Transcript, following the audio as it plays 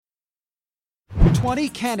20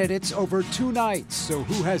 candidates over 2 nights. So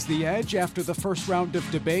who has the edge after the first round of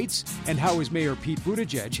debates? And how is Mayor Pete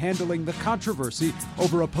Buttigieg handling the controversy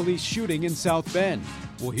over a police shooting in South Bend?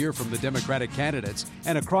 We'll hear from the Democratic candidates.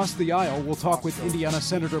 And across the aisle, we'll talk with Indiana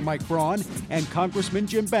Senator Mike Braun and Congressman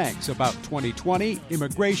Jim Banks about 2020,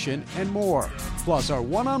 immigration, and more. Plus, our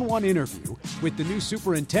one-on-one interview with the new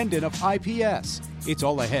superintendent of IPS. It's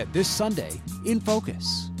all ahead this Sunday in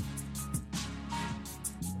Focus.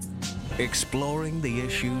 Exploring the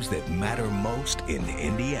issues that matter most in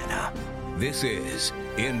Indiana. This is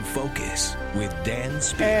In Focus with Dan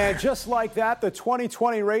Speer. And just like that, the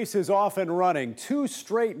 2020 race is off and running. 2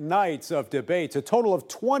 straight nights of debates, a total of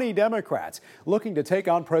 20 Democrats looking to take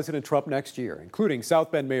on President Trump next year, including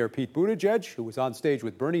South Bend Mayor Pete Buttigieg, who was on stage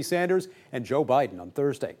with Bernie Sanders and Joe Biden on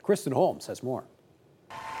Thursday. Kristen Holmes has more.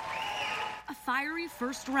 A fiery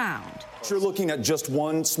first round. You're looking at just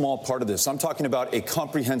one small part of this. I'm talking about a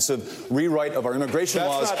comprehensive rewrite of our immigration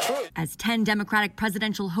laws. That's not true. As 10 Democratic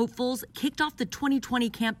presidential hopefuls kicked off the 2020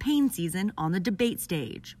 campaign season on the debate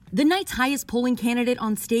stage. The night's highest polling candidate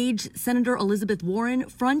on stage, Senator Elizabeth Warren,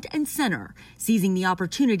 front and center, seizing the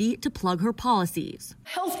opportunity to plug her policies.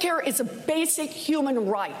 Healthcare is a basic human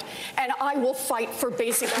right, and I will fight for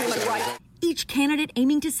basic human rights. Each candidate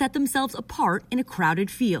aiming to set themselves apart in a crowded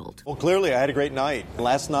field. Well, clearly I had a great night.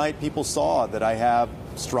 Last night, people saw that I have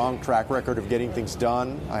a strong track record of getting things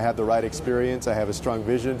done. I have the right experience. I have a strong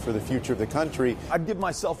vision for the future of the country. I'd give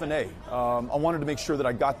myself an A. I wanted to make sure that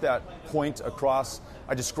I got that point across.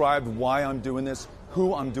 I described why I'm doing this,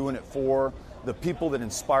 who I'm doing it for, the people that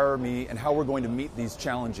inspire me, and how we're going to meet these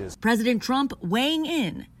challenges. President Trump weighing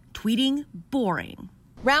in, tweeting boring.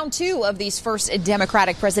 Round 2 of these first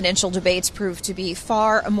Democratic presidential debates proved to be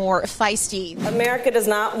far more feisty. America does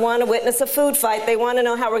not want to witness a food fight. They want to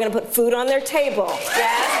know how we're going to put food on their table.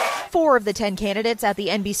 Yes? 4 of the 10 candidates at the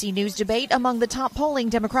NBC News debate among the top polling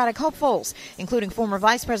Democratic hopefuls, including former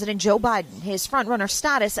Vice President Joe Biden, his frontrunner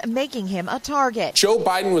status making him a target. Joe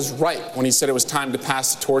Biden was right when he said it was time to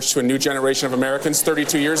pass the torch to a new generation of Americans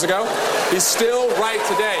 32 years ago. He's still right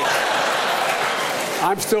today.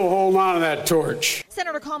 I'm still holding on to that torch.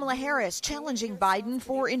 Senator Kamala Harris challenging Biden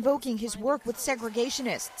for invoking his work with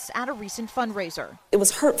segregationists at a recent fundraiser. It was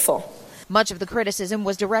hurtful. Much of the criticism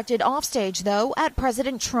was directed offstage, though, at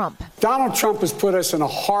President Trump. Donald Trump has put us in a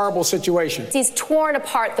horrible situation. He's torn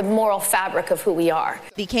apart the moral fabric of who we are.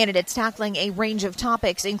 The candidates tackling a range of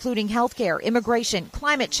topics, including health care, immigration,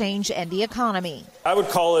 climate change, and the economy. I would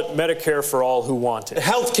call it Medicare for all who want it.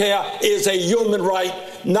 Health care is a human right,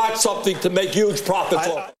 not something to make huge profits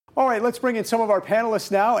on. All right, let's bring in some of our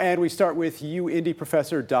panelists now, and we start with you, Indy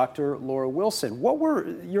professor Dr. Laura Wilson. What were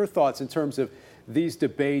your thoughts in terms of these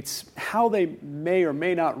debates, how they may or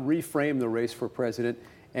may not reframe the race for president,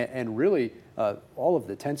 and really all of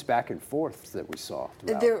the tense back and forth that we saw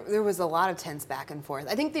throughout? There was a lot of tense back and forth.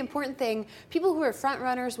 I think the important thing, people who are front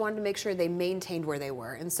runners wanted to make sure they maintained where they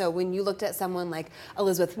were. And so when you looked at someone like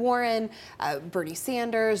Elizabeth Warren, Bernie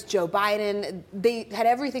Sanders, Joe Biden, they had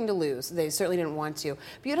everything to lose. They certainly didn't want to.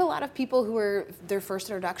 But you had a lot of people who were their first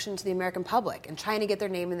introduction to the American public and trying to get their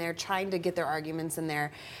name in there, trying to get their arguments in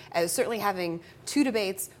there. Certainly having 2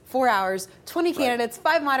 debates, 4 hours, 20 candidates,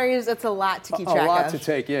 5 moderators, that's a lot to keep track of. A lot to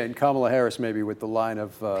take in. Kamala Harris maybe with the line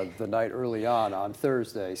of the night early on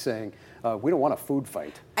Thursday saying, we don't want a food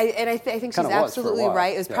fight. I think she's absolutely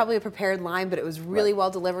right. It was probably a prepared line, but it was really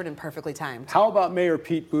well delivered and perfectly timed. How about Mayor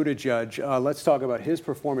Pete Buttigieg? Let's talk about his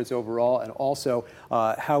performance overall and also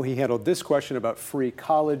how he handled this question about free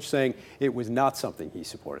college, saying it was not something he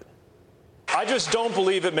supported. I just don't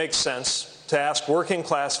believe it makes sense to ask working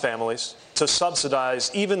class families to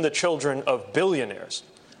subsidize even the children of billionaires.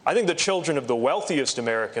 I think the children of the wealthiest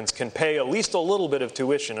Americans can pay at least a little bit of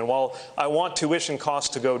tuition. And while I want tuition costs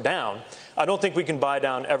to go down, I don't think we can buy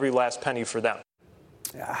down every last penny for them.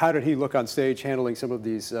 How did he look on stage handling some of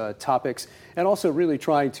these topics and also really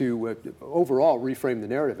trying to overall reframe the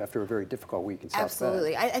narrative after a very difficult week in South Bend?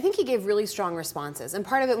 Absolutely. I think he gave really strong responses. And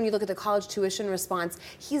part of it, when you look at the college tuition response,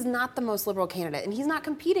 he's not the most liberal candidate, and he's not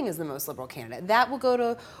competing as the most liberal candidate. That will go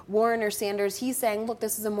to Warren or Sanders. He's saying, look,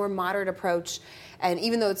 this is a more moderate approach. And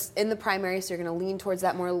even though it's in the primary, so you're going to lean towards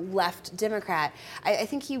that more left Democrat, I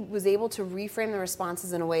think he was able to reframe the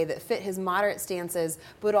responses in a way that fit his moderate stances,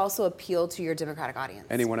 but also appeal to your Democratic audience.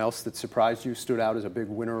 Anyone else that surprised you, stood out as a big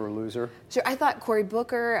winner or loser? Sure. I thought Cory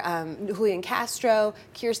Booker, Julian Castro,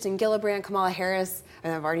 Kirsten Gillibrand, Kamala Harris,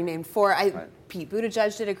 and I've already named 4. Pete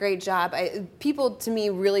Buttigieg did a great job. People, to me,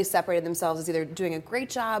 really separated themselves as either doing a great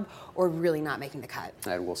job or really not making the cut.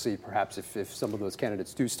 And we'll see perhaps if some of those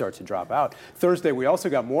candidates do start to drop out. Thursday, we also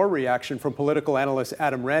got more reaction from political analysts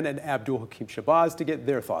Adam Wren and Abdul Hakim Shabazz to get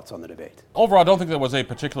their thoughts on the debate. Overall, I don't think there was a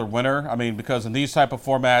particular winner. I mean, because in these type of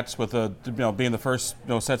formats, with being the first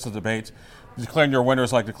sets of debates, declaring your winner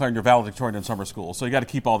is like declaring your valedictorian in summer school. So you got to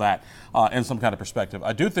keep all that in some kind of perspective.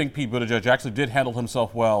 I do think Pete Buttigieg actually did handle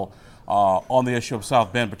himself well on the issue of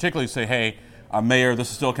South Bend, particularly say, hey, I'm mayor, this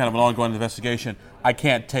is still kind of an ongoing investigation. I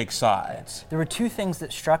can't take sides. There were two things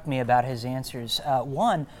that struck me about his answers.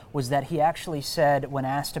 One was that he actually said, when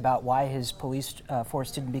asked about why his police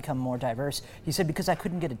force didn't become more diverse, he said, because I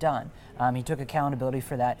couldn't get it done. He took accountability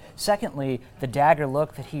for that. Secondly, the dagger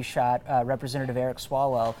look that he shot Representative Eric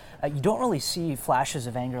Swalwell, you don't really see flashes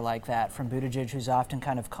of anger like that from Buttigieg, who's often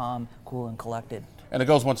kind of calm, cool, and collected. And it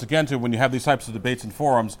goes once again to when you have these types of debates and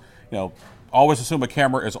forums, always assume a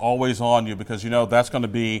camera is always on you, because that's going to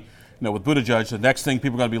be, with Buttigieg, the next thing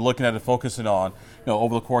people are going to be looking at and focusing on,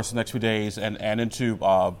 over the course of the next few days and into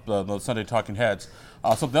the Sunday Talking Heads.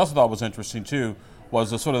 Something else I thought was interesting too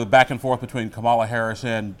was the sort of the back and forth between Kamala Harris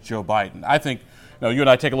and Joe Biden. I think, you and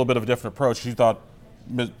I take a little bit of a different approach. You thought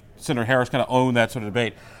Senator Harris kind of owned that sort of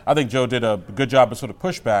debate. I think Joe did a good job of sort of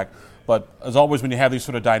pushback. But as always, when you have these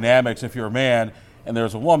sort of dynamics, if you're a man and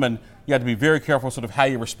there's a woman, you have to be very careful sort of how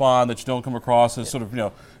you respond, that you don't come across as sort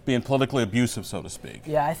of, being politically abusive, so to speak.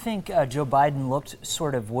 Yeah, I think Joe Biden looked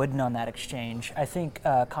sort of wooden on that exchange. I think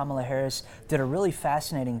Kamala Harris did a really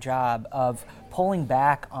fascinating job of pulling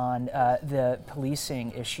back on the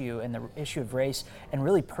policing issue and the issue of race and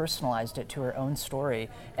really personalized it to her own story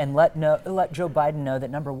and let Joe Biden know that,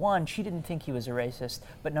 number one, she didn't think he was a racist,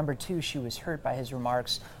 but number two, she was hurt by his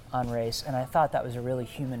remarks on race, and I thought that was a really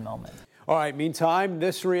human moment. All right, meantime,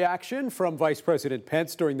 this reaction from Vice President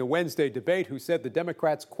Pence during the Wednesday debate, who said the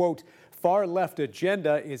Democrats' quote, far-left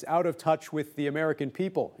agenda is out of touch with the American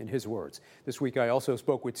people, in his words. This week, I also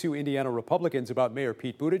spoke with two Indiana Republicans about Mayor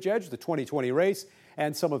Pete Buttigieg, the 2020 race,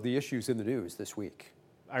 and some of the issues in the news this week.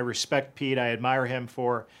 I respect Pete. I admire him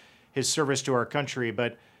for his service to our country.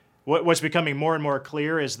 But what's becoming more and more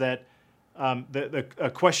clear is that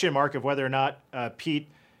a question mark of whether or not Pete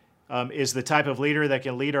is the type of leader that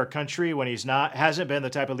can lead our country when hasn't been the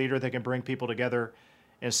type of leader that can bring people together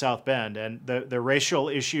in South Bend. And the racial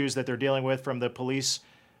issues that they're dealing with from the police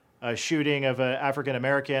shooting of an African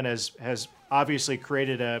American has obviously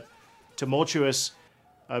created a tumultuous,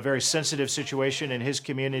 very sensitive situation in his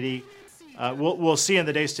community. We'll see in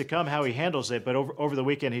the days to come how he handles it, but over the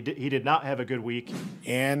weekend he did not have a good week.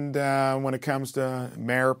 And when it comes to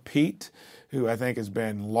Mayor Pete, who I think has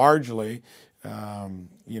been largely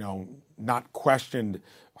not questioned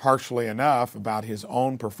harshly enough about his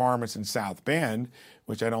own performance in South Bend,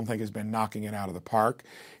 which I don't think has been knocking it out of the park,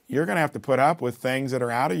 you're going to have to put up with things that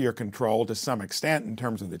are out of your control to some extent in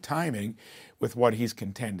terms of the timing with what he's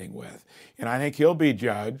contending with. And I think he'll be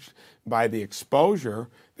judged by the exposure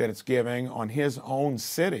that it's giving on his own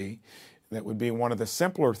city. That would be one of the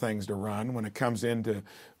simpler things to run when it comes into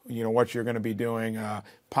what you're going to be doing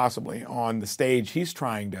possibly on the stage he's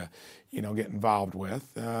trying to get involved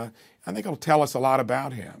with. I think it'll tell us a lot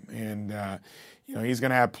about him. And, he's going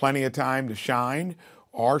to have plenty of time to shine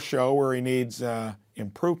or show where he needs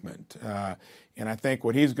improvement. And I think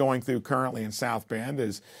what he's going through currently in South Bend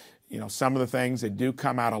is, some of the things that do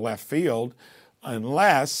come out of left field,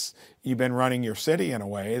 unless you've been running your city in a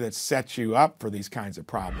way that sets you up for these kinds of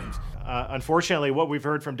problems. Unfortunately, what we've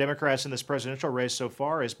heard from Democrats in this presidential race so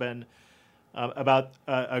far has been about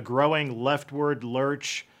a growing leftward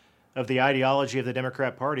lurch of the ideology of the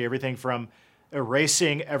Democrat Party, everything from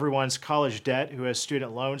erasing everyone's college debt who has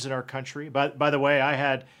student loans in our country. By the way, I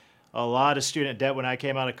had a lot of student debt when I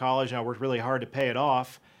came out of college, and I worked really hard to pay it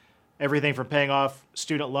off. Everything from paying off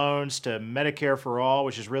student loans to Medicare for all,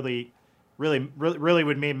 which is really would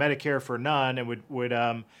mean Medicare for none, and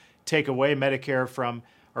would take away Medicare from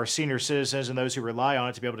our senior citizens and those who rely on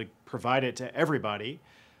it to be able to provide it to everybody.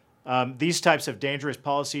 These types of dangerous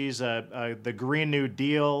policies, the Green New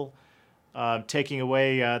Deal, taking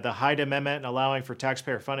away the Hyde Amendment and allowing for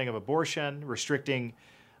taxpayer funding of abortion, restricting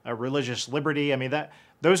religious liberty. I mean,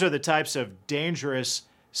 those are the types of dangerous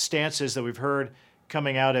stances that we've heard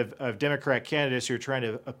coming out of Democrat candidates who are trying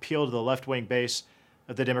to appeal to the left-wing base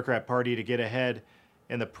of the Democrat Party to get ahead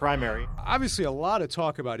in the primary. Obviously, a lot of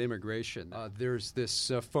talk about immigration. There's this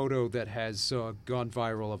photo that has gone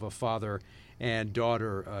viral of a father and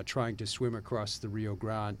daughter trying to swim across the Rio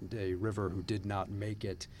Grande River who did not make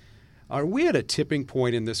it. Are we at a tipping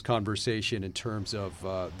point in this conversation in terms of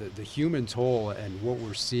the human toll and what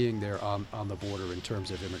we're seeing there on the border in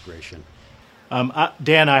terms of immigration?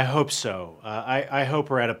 Dan, I hope so. I hope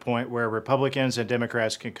we're at a point where Republicans and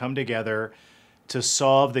Democrats can come together to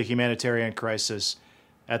solve the humanitarian crisis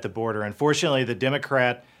at the border. Unfortunately, the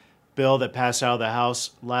Democrat bill that passed out of the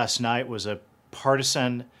House last night was a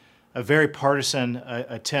very partisan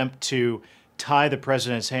attempt to tie the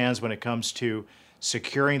president's hands when it comes to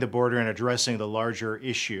securing the border and addressing the larger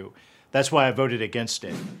issue. That's why I voted against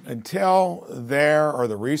it. Until there are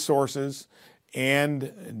the resources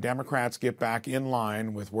and Democrats get back in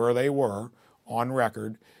line with where they were on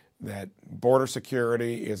record, that border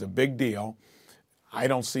security is a big deal, I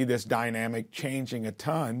don't see this dynamic changing a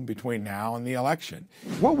ton between now and the election.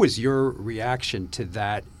 What was your reaction to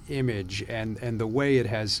that image and the way it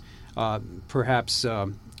has perhaps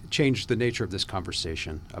changed the nature of this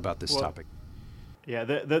conversation about this topic? Yeah,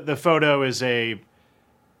 the photo is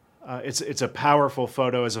it's a powerful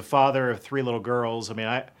photo. As a father of 3 little girls, I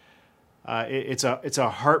mean, it's a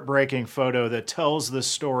heartbreaking photo that tells the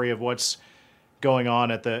story of what's going on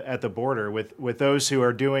at the border with those who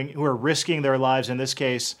are risking their lives. In this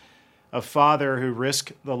case, a father who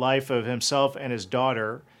risked the life of himself and his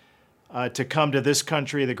daughter to come to this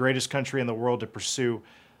country, the greatest country in the world, to pursue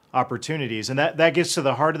opportunities. And that gets to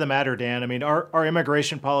the heart of the matter, Dan. I mean, our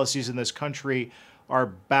immigration policies in this country are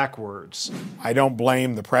backwards. I don't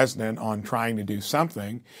blame the president on trying to do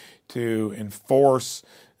something to enforce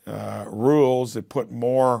rules that put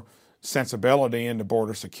more sensibility into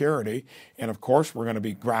border security. And of course, we're going to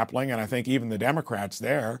be grappling, and I think even the Democrats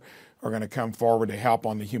there are going to come forward to help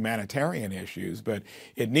on the humanitarian issues. But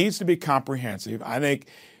it needs to be comprehensive. I think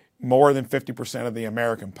more than 50% of the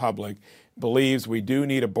American public believes we do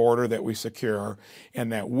need a border that we secure,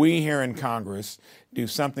 and that we here in Congress do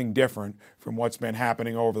something different from what's been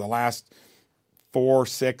happening over the last 4,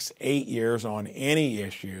 6, 8 years on any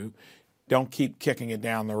issue. Don't keep kicking it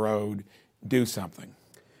down the road. Do something.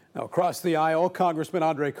 Now, across the aisle, Congressman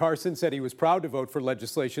Andre Carson said he was proud to vote for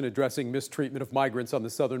legislation addressing mistreatment of migrants on the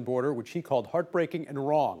southern border, which he called heartbreaking and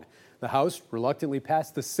wrong. The House reluctantly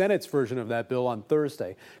passed the Senate's version of that bill on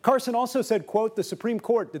Thursday. Carson also said, quote, the Supreme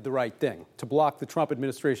Court did the right thing to block the Trump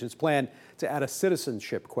administration's plan to add a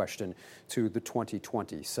citizenship question to the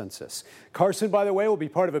 2020 census. Carson, by the way, will be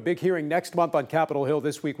part of a big hearing next month on Capitol Hill.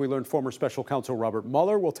 This week, we learned former special counsel Robert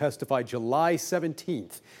Mueller will testify July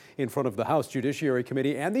 17th in front of the House Judiciary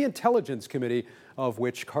Committee and the Intelligence Committee, of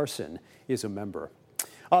which Carson is a member.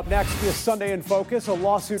 Up next, this Sunday in Focus, a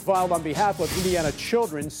lawsuit filed on behalf of Indiana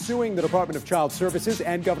children suing the Department of Child Services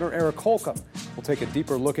and Governor Eric Holcomb. We'll take a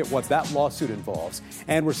deeper look at what that lawsuit involves.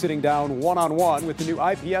 And we're sitting down one-on-one with the new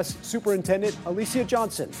IPS Superintendent, Alicia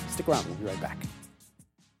Johnson. Stick around, we'll be right back.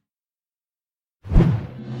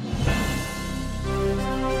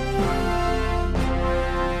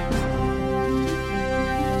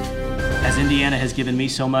 As Indiana has given me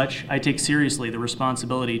so much, I take seriously the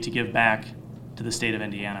responsibility to give back to the state of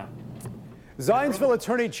Indiana. Zionsville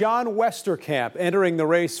attorney John Westerkamp entering the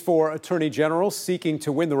race for Attorney General, seeking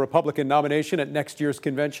to win the Republican nomination at next year's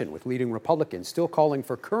convention, with leading Republicans still calling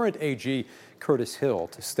for current AG Curtis Hill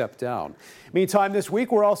to step down. Meantime, this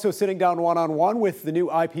week, we're also sitting down one-on-one with the new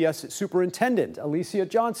IPS Superintendent, Alicia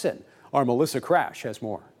Johnson. Our Melissa Crash has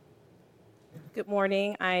more. Good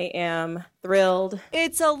morning. I am thrilled.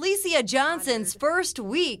 It's Alicia Johnson's first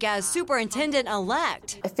week as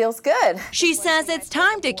superintendent-elect. It feels good. She says it's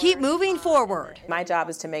time to keep moving forward. My job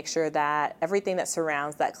is to make sure that everything that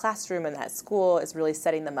surrounds that classroom and that school is really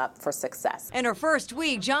setting them up for success. In her first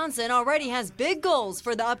week, Johnson already has big goals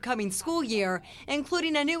for the upcoming school year,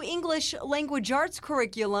 including a new English language arts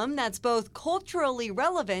curriculum that's both culturally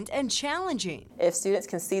relevant and challenging. If students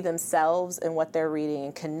can see themselves in what they're reading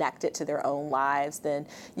and connect it to their own lives, then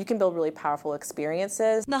you can build really powerful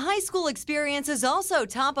experiences. The high school experience is also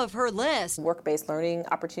top of her list. Work-based learning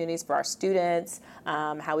opportunities for our students,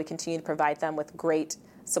 how we continue to provide them with great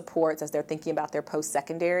supports as they're thinking about their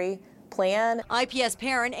post-secondary plan. IPS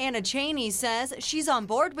parent Anna Cheney says she's on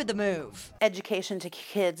board with the move. Education to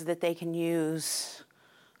kids that they can use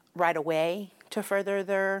right away to further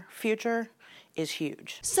their future is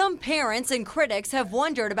huge. Some parents and critics have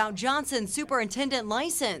wondered about Johnson's superintendent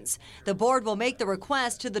license. The board will make the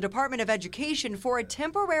request to the Department of Education for a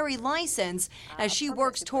temporary license as she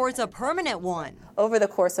works towards a permanent one. Over the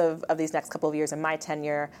course of these next couple of years in my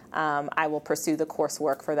tenure, I will pursue the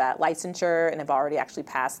coursework for that licensure, and have already actually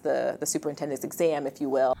passed the superintendent's exam, if you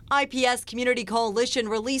will. IPS Community Coalition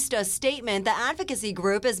released a statement. The advocacy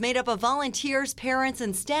group is made up of volunteers, parents,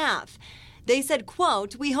 and staff. They said,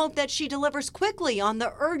 quote, we hope that she delivers quickly on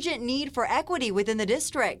the urgent need for equity within the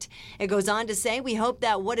district. It goes on to say, we hope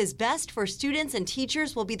that what is best for students and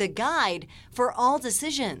teachers will be the guide for all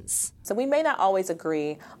decisions. So we may not always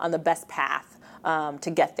agree on the best path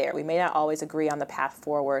to get there. We may not always agree on the path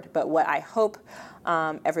forward, but what I hope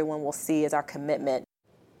everyone will see is our commitment.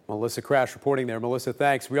 Melissa Crash reporting there. Melissa,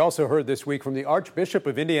 thanks. We also heard this week from the Archbishop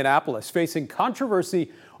of Indianapolis facing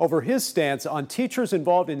controversy over his stance on teachers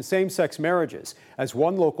involved in same-sex marriages, as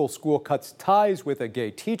one local school cuts ties with a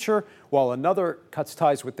gay teacher while another cuts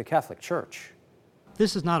ties with the Catholic Church.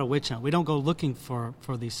 This is not a witch hunt. We don't go looking for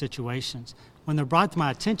these situations. When they're brought to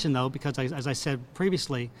my attention, though, because as I said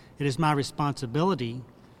previously, it is my responsibility,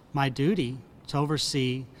 my duty to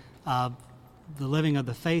oversee the living of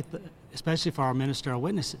the faith, especially for our ministerial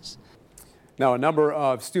witnesses. Now, a number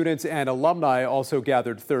of students and alumni also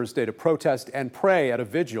gathered Thursday to protest and pray at a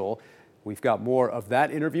vigil. We've got more of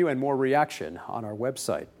that interview and more reaction on our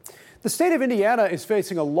website. The state of Indiana is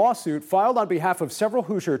facing a lawsuit filed on behalf of several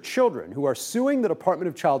Hoosier children who are suing the Department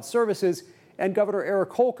of Child Services and Governor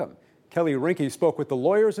Eric Holcomb. Kelly Rinke spoke with the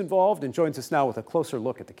lawyers involved and joins us now with a closer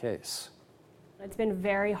look at the case. It's been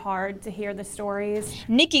very hard to hear the stories.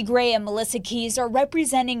 Nikki Gray and Melissa Keys are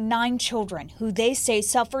representing 9 children who they say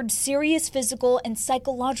suffered serious physical and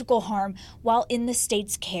psychological harm while in the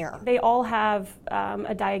state's care. They all have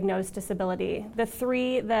a diagnosed disability. The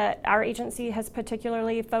 3 that our agency has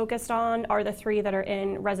particularly focused on are the 3 that are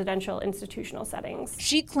in residential institutional settings.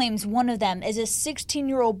 She claims one of them is a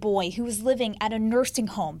 16-year-old boy who was living at a nursing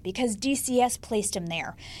home because DCS placed him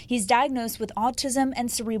there. He's diagnosed with autism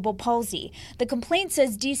and cerebral palsy. The complaint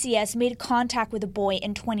says DCS made contact with the boy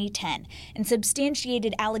in 2010 and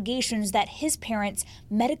substantiated allegations that his parents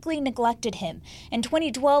medically neglected him. In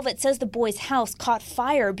 2012, it says the boy's house caught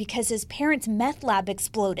fire because his parents' meth lab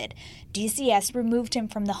exploded. DCS removed him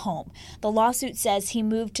from the home. The lawsuit says he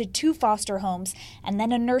moved to 2 foster homes and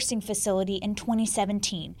then a nursing facility in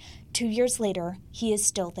 2017. 2 years later, he is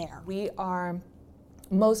still there. We are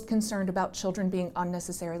most concerned about children being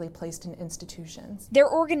unnecessarily placed in institutions.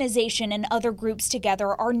 Their organization and other groups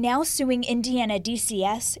together are now suing Indiana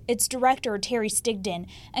DCS, its director Terry Stigdon,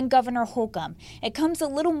 and Governor Holcomb. It comes a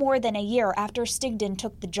little more than a year after Stigdon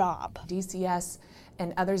took the job. DCS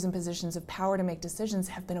and others in positions of power to make decisions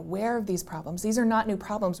have been aware of these problems. These are not new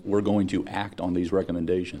problems. We're going to act on these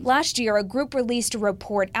recommendations. Last year, a group released a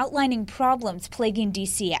report outlining problems plaguing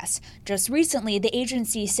DCS. Just recently, the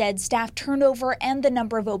agency said staff turnover and the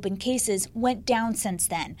number of open cases went down since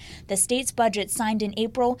then. The state's budget signed in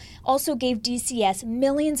April also gave DCS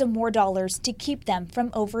millions of more dollars to keep them from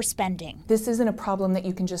overspending. This isn't a problem that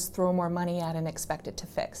you can just throw more money at and expect it to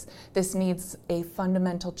fix. This needs a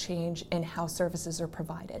fundamental change in how services are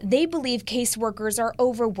provided. They believe caseworkers are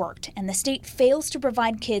overworked and the state fails to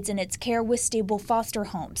provide kids in its care with stable foster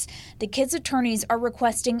homes. The kids' attorneys are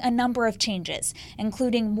requesting a number of changes,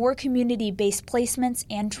 including more community-based placements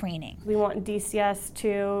and training. We want DCS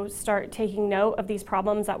to start taking note of these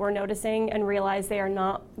problems that we're noticing and realize they are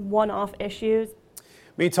not one-off issues.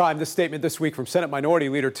 Meantime, this statement this week from Senate Minority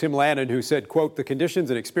Leader Tim Lannon, who said, quote, "The conditions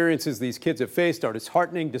and experiences these kids have faced are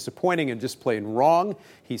disheartening, disappointing, and just plain wrong."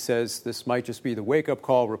 He says this might just be the wake-up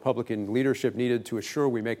call Republican leadership needed to assure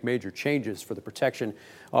we make major changes for the protection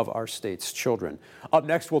of our state's children. Up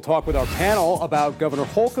next, we'll talk with our panel about Governor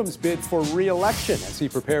Holcomb's bid for re-election as he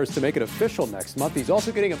prepares to make it official next month. He's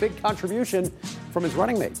also getting a big contribution from his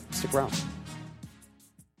running mate. Stick around.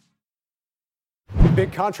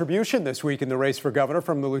 Big contribution this week in the race for governor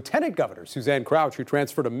from the Lieutenant Governor, Suzanne Crouch, who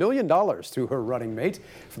transferred $1 million to her running mate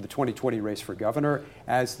for the 2020 race for governor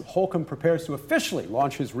as Holcomb prepares to officially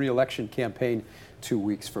launch his re-election campaign 2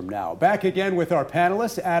 weeks from now. Back again with our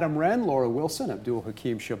panelists, Adam Wren, Laura Wilson, Abdul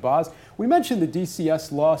Hakim Shabazz. We mentioned the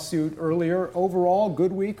DCS lawsuit earlier. Overall,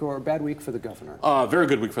 good week or a bad week for the governor? Very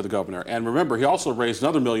good week for the governor. And remember, he also raised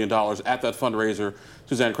another $1 million at that fundraiser.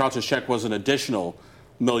 Suzanne Crouch's check was an additional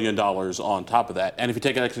 $1 million on top of that. And if you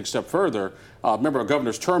take it a step further, remember, a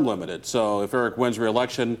governor's term limited. So if Eric wins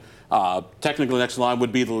re-election, technically next in line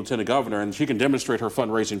would be the lieutenant governor, and she can demonstrate her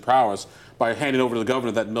fundraising prowess by handing over to the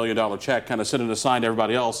governor that $1 million check, kind of sending a sign to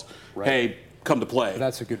everybody else, right. Hey, come to play.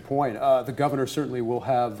 That's a good point. The governor certainly will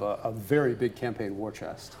have a very big campaign war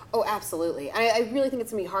chest. Oh, absolutely. I really think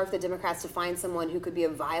it's going to be hard for the Democrats to find someone who could be a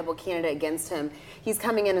viable candidate against him. He's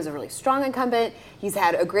coming in as a really strong incumbent. He's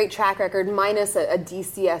had a great track record, minus a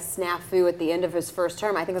DCS snafu at the end of his first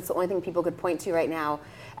term. I think that's the only thing people could point to right now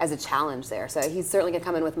as a challenge there. So he's certainly going to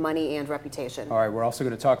come in with money and reputation. All right, we're also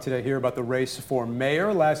going to talk today here about the race for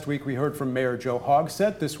mayor. Last week we heard from Mayor Joe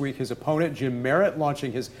Hogsett. This week his opponent, Jim Merritt,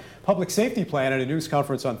 launching his public safety plan at a news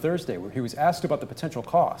conference on Thursday where he was asked about the potential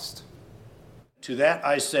cost. To that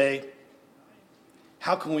I say,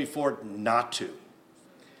 how can we afford not to?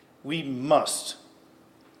 We must.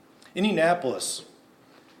 Indianapolis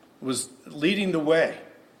was leading the way.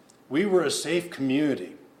 We were a safe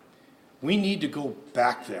community. We need to go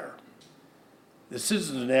back there. The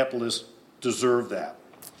citizens of Annapolis deserve that.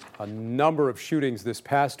 A number of shootings this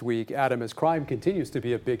past week, Adam, as crime continues to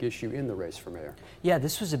be a big issue in the race for mayor. Yeah,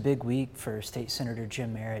 this was a big week for State Senator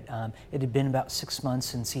Jim Merritt. It had been about 6 months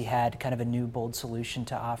since he had kind of a new, bold solution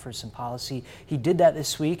to offer some policy. He did that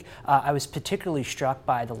this week. I was particularly struck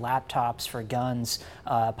by the laptops for guns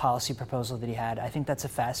policy proposal that he had. I think that's a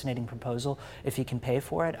fascinating proposal. If he can pay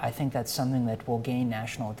for it, I think that's something that will gain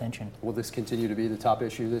national attention. Will this continue to be the top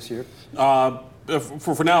issue this year?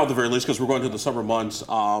 For now, at the very least, because we're going to the summer months.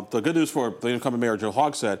 The good news for the incoming mayor, Joe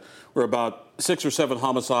Hogsett, we're about 6 or 7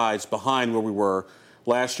 homicides behind where we were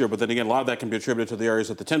last year. But then again, a lot of that can be attributed to the areas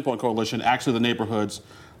that the 10-point coalition, actually the neighborhoods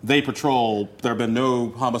they patrol. There have been no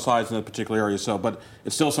homicides in that particular area. So, but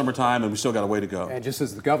it's still summertime, and we still got a way to go. And just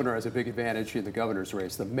as the governor has a big advantage in the governor's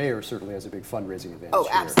race, the mayor certainly has a big fundraising advantage. Oh,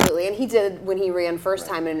 here. absolutely. And he did when he ran first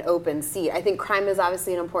time in an open seat. I think crime is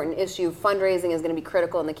obviously an important issue. Fundraising is going to be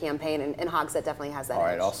critical in the campaign, and Hogsett definitely has that. All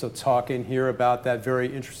right, edge. also talking here about that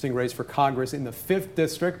very interesting race for Congress in the 5th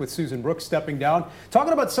District with Susan Brooks stepping down.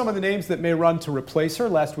 Talking about some of the names that may run to replace her.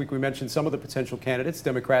 Last week we mentioned some of the potential candidates.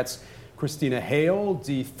 Democrats Christina Hale,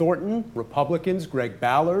 Dee Thornton, Republicans Greg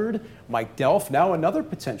Ballard, Mike Delph. Now another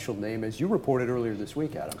potential name, as you reported earlier this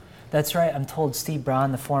week, Adam. That's right. I'm told Steve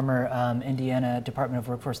Braun, the former Indiana Department of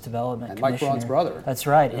Workforce Development and Commissioner, Mike Braun's brother. That's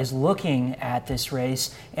right, is looking at this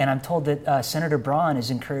race, and I'm told that Senator Braun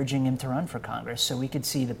is encouraging him to run for Congress. So we could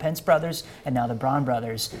see the Pence brothers and now the Braun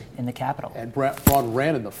brothers in the Capitol. And Braun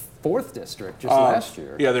ran in the 4th District just last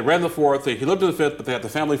year. Yeah, they ran the 4th. He lived in the 5th, but they had the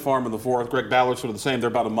family farm in the 4th. Greg Ballard's sort of the same. They're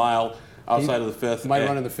about a mile outside of the 5th. Might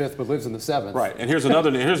run in the 5th, but lives in the 7th. Right, and here's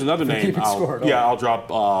another name. I'll drop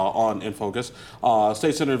on In Focus.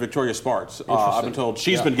 State Senator Victoria Sparks. I've been told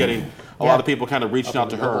she's been getting a lot of people kind of reaching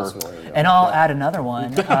out to her. And I'll add another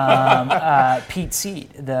one, Pete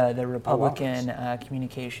Seat, the Republican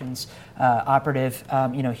communications operative.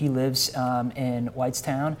 He lives in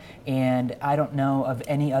Whitestown, and I don't know of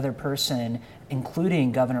any other person,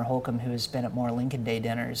 including Governor Holcomb, who has been at more Lincoln Day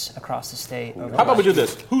dinners across the state. How about we do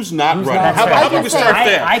this? Who's not running? How about we start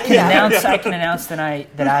there? I can announce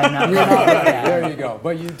tonight that I am not running. There you go.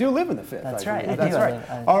 But you do live in the 5th. That's right. That's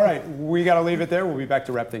right. All right, we got to leave it there. We'll be back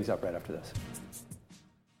to wrap things up right after this.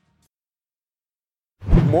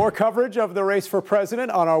 More coverage of the race for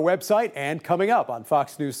president on our website and coming up on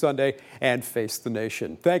Fox News Sunday and Face the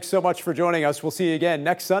Nation. Thanks so much for joining us. We'll see you again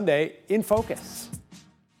next Sunday in Focus.